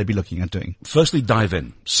 What should they be looking at doing? Firstly, dive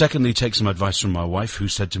in. Secondly, take some advice from my wife, who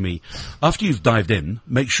said to me, after you've dived in,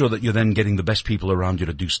 make sure that you're then getting the best people around you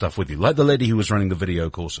to do stuff with you. Like the lady who was running the video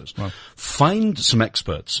courses. Wow. Find some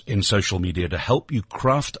experts in social media to help you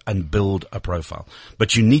craft and build a profile.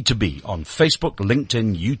 But you need to be on Facebook,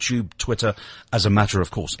 LinkedIn, YouTube, Twitter, as a matter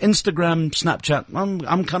of course. Instagram, Snapchat,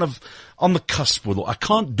 I'm kind of on the cusp with all. I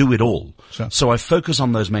can't do it all. Sure. So I focus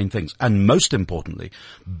on those main things. And most importantly,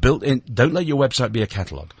 don't let your website be a catalog.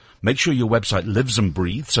 Make sure your website lives and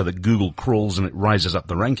breathes so that Google crawls and it rises up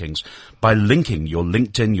the rankings by linking your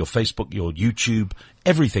LinkedIn, your Facebook, your YouTube,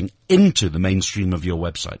 everything into the mainstream of your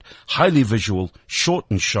website. Highly visual, short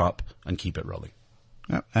and sharp, and keep it rolling.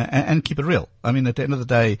 Yeah, and keep it real. I mean, at the end of the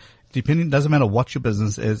day, doesn't matter what your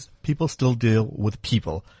business is, people still deal with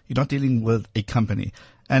people. You're not dealing with a company.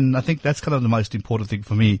 And I think that's kind of the most important thing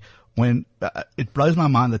for me when it blows my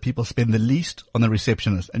mind that people spend the least on the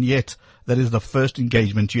receptionist. And yet that is the first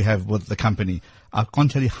engagement you have with the company. I can't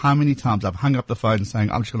tell you how many times I've hung up the phone saying,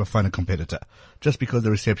 I'm just going to phone a competitor just because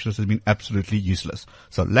the receptionist has been absolutely useless.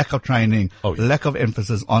 So lack of training, lack of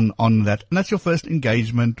emphasis on that. And that's your first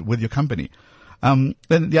engagement with your company. Then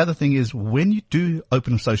the other thing is when you do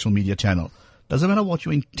open a social media channel, doesn't matter what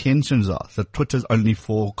your intentions are. So Twitter's only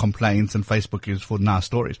for complaints and Facebook is for nice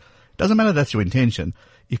stories. Doesn't matter that's your intention.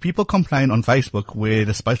 If people complain on Facebook where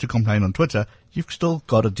they're supposed to complain on Twitter, you've still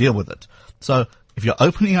got to deal with it. So if you're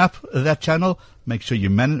opening up that channel, make sure you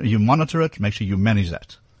monitor it, make sure you manage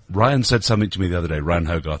that. Ryan said something to me the other day, Ryan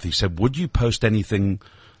Hogarth. He said, would you post anything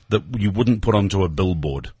that you wouldn't put onto a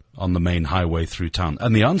billboard on the main highway through town?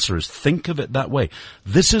 And the answer is think of it that way.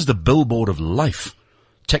 This is the billboard of life.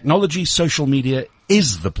 Technology, social media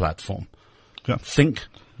is the platform. Yeah. Think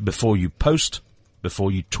before you post,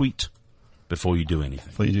 before you tweet, before you do anything.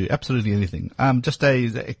 Before you do absolutely anything. Just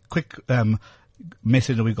a quick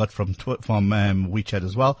message that we got from WeChat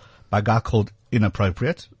as well by a guy called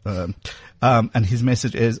Inappropriate. And his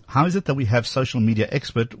message is, how is it that we have social media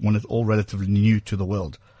expert when it's all relatively new to the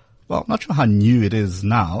world? well, not sure how new it is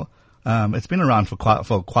now. It's been around for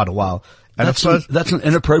quite a while. And That's an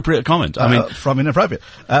inappropriate comment. I mean, from inappropriate,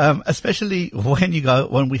 especially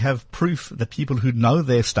when we have proof that people who know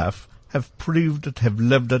their stuff have proved it, have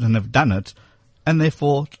lived it, and have done it, and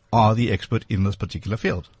therefore are the expert in this particular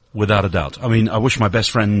field. without a doubt. I mean, I wish my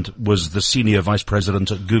best friend was the senior vice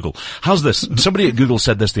president at Google. How's this? Somebody at Google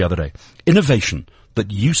said this the other day. Innovation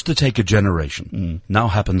that used to take a generation now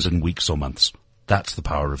happens in weeks or months. That's the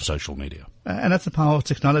power of social media. And that's the power of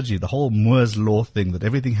technology, the whole Moore's Law thing, that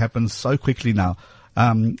everything happens so quickly now.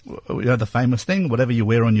 The famous thing, whatever you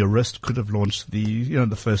wear on your wrist could have launched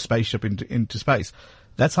the first spaceship into space.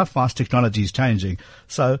 That's how fast technology is changing.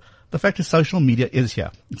 So the fact is social media is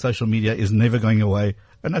here. Social media is never going away.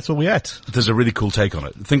 And that's where we're at. There's a really cool take on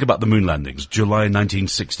it. Think about the moon landings, July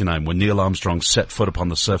 1969, when Neil Armstrong set foot upon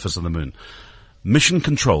the surface of the moon. Mission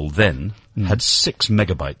Control then had 6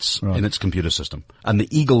 megabytes in its computer system, and the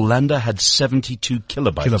Eagle lander had 72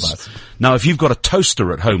 kilobytes. Now, if you've got a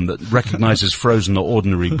toaster at home that recognizes frozen or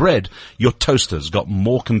ordinary bread, your toaster's got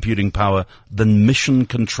more computing power than Mission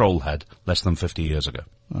Control had less than 50 years ago.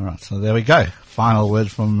 All right, so there we go. Final word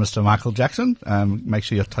from Mr. Michael Jackson. Make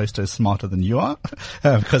sure your toaster is smarter than you are,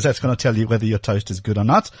 because that's going to tell you whether your toast is good or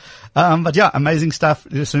not. But yeah, amazing stuff.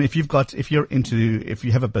 Listen, if you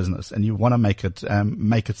have a business and you want to make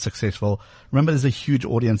it successful, remember there's a huge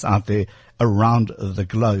audience out there around the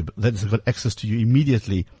globe that's got access to you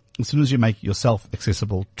immediately as soon as you make yourself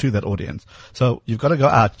accessible to that audience. So you've got to go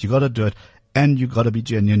out, you've got to do it. And you've got to be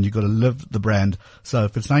genuine. You've got to live the brand. So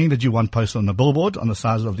if it's something that you want posted on the billboard on the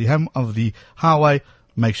side of the highway,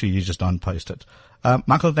 make sure you just don't post it.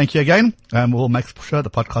 Michael, thank you again. We'll make sure the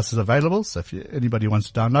podcast is available. So if anybody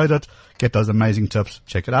wants to download it, get those amazing tips,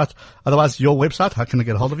 check it out. Otherwise, your website, how can I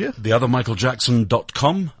get a hold of you?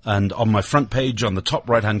 TheOtherMichaelJackson.com, and on my front page, on the top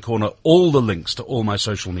right-hand corner, all the links to all my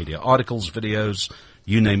social media, articles, videos,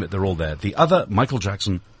 you name it, they're all there.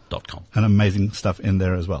 TheOtherMichaelJackson.com. And amazing stuff in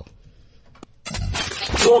there as well.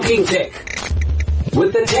 Talking Tech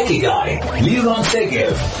with the techie guy, Liron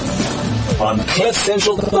Segev, on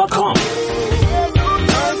CliffCentral.com.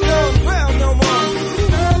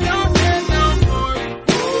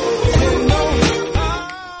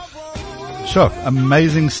 Sure,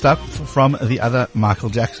 amazing stuff from the other Michael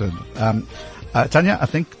Jackson. Tanya, I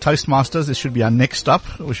think Toastmasters, this should be our next stop.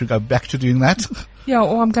 We should go back to doing that. Yeah,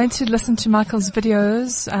 or I'm going to listen to Michael's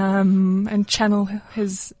videos and channel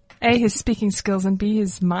his speaking skills and B,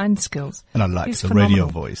 his mind skills. And I like the radio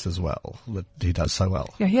voice as well, that he does so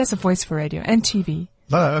well. Yeah, he has a voice for radio and TV.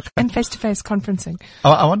 Oh, okay. And face-to-face conferencing.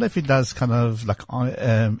 I wonder if he does kind of like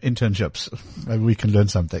internships. Maybe we can learn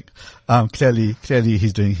something. Clearly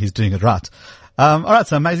he's doing it right. All right,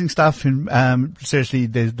 so amazing stuff. Seriously,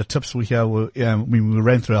 the tips we hear, we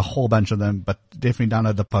ran through a whole bunch of them, but definitely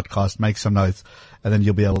download the podcast, make some notes, and then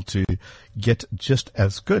you'll be able to get just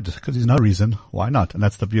as good, because there's no reason why not. And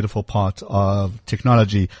that's the beautiful part of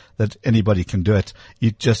technology, that anybody can do it.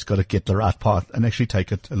 You just got to get the right path and actually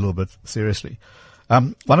take it a little bit seriously.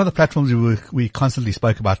 One of the platforms we constantly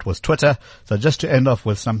spoke about was Twitter. So just to end off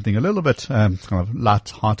with something a little bit kind of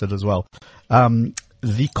light-hearted as well.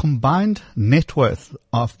 The combined net worth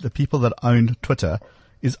of the people that owned Twitter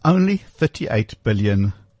is only 38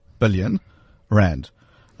 billion rand.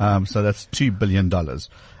 So that's $2 billion.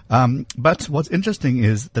 But what's interesting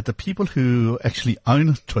is that the people who actually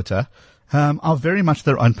own Twitter are very much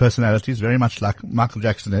their own personalities, very much like Michael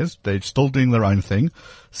Jackson is. They're still doing their own thing.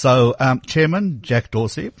 So Chairman Jack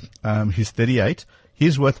Dorsey, he's 38.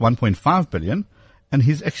 He's worth 1.5 billion, and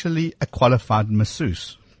he's actually a qualified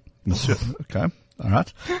masseuse. Okay. All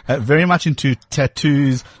right. Very much into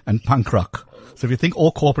tattoos and punk rock. So if you think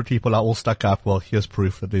all corporate people are all stuck up, well, here's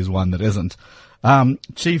proof that there's one that isn't.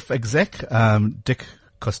 Chief Exec, Dick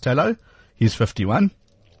Costello, he's 51.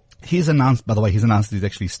 He's announced that he's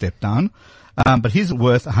actually stepped down. But he's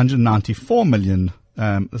worth 194 million,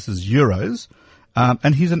 this is euros.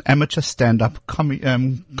 And he's an amateur stand-up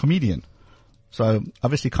comedian. So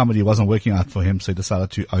obviously comedy wasn't working out for him, so he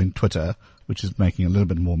decided to own Twitter, which is making a little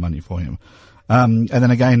bit more money for him. And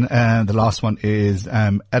then again, the last one is,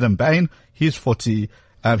 Adam Bain. He's 40.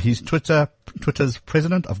 He's Twitter's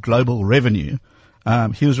president of global revenue.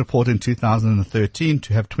 He was reported in 2013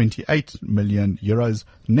 to have 28 million euros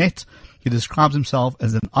net. He describes himself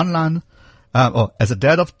as an online, as a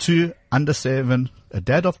dad of two under 7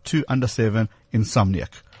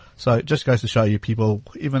 insomniac. So it just goes to show you, people,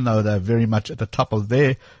 even though they're very much at the top of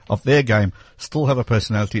their game, still have a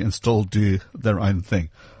personality and still do their own thing.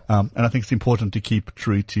 And I think it's important to keep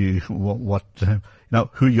true to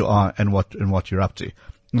who you are and what you're up to.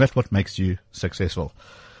 And that's what makes you successful.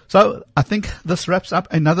 So I think this wraps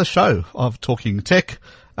up another show of Talking Tech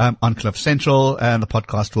on Cliff Central, and the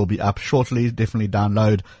podcast will be up shortly. Definitely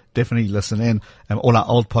download, definitely listen in. All our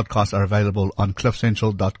old podcasts are available on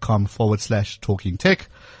cliffcentral.com/Talking Tech,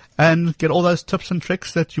 and get all those tips and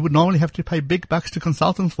tricks that you would normally have to pay big bucks to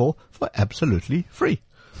consultants for absolutely free.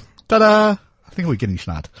 Ta-da! I think we're getting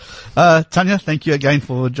smart. Tanya, thank you again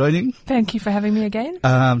for joining. Thank you for having me again.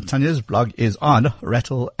 Tanya's blog is on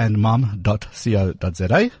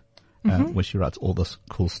rattleandmom.co.za, where she writes all this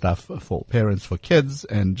cool stuff for parents, for kids,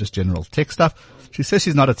 and just general tech stuff. She says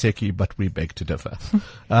she's not a techie, but we beg to differ.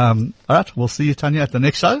 All right, we'll see you, Tanya, at the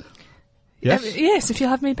next show. Yes? Yes, if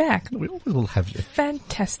you'll have me back. We always will have you.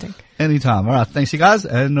 Fantastic. Anytime. All right, thanks, you guys.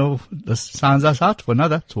 And this signs us out for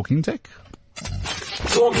another Talking Tech.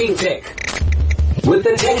 Talking Tech with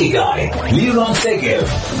the techie guy, Leron Segev,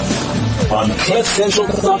 on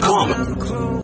CliffCentral.com.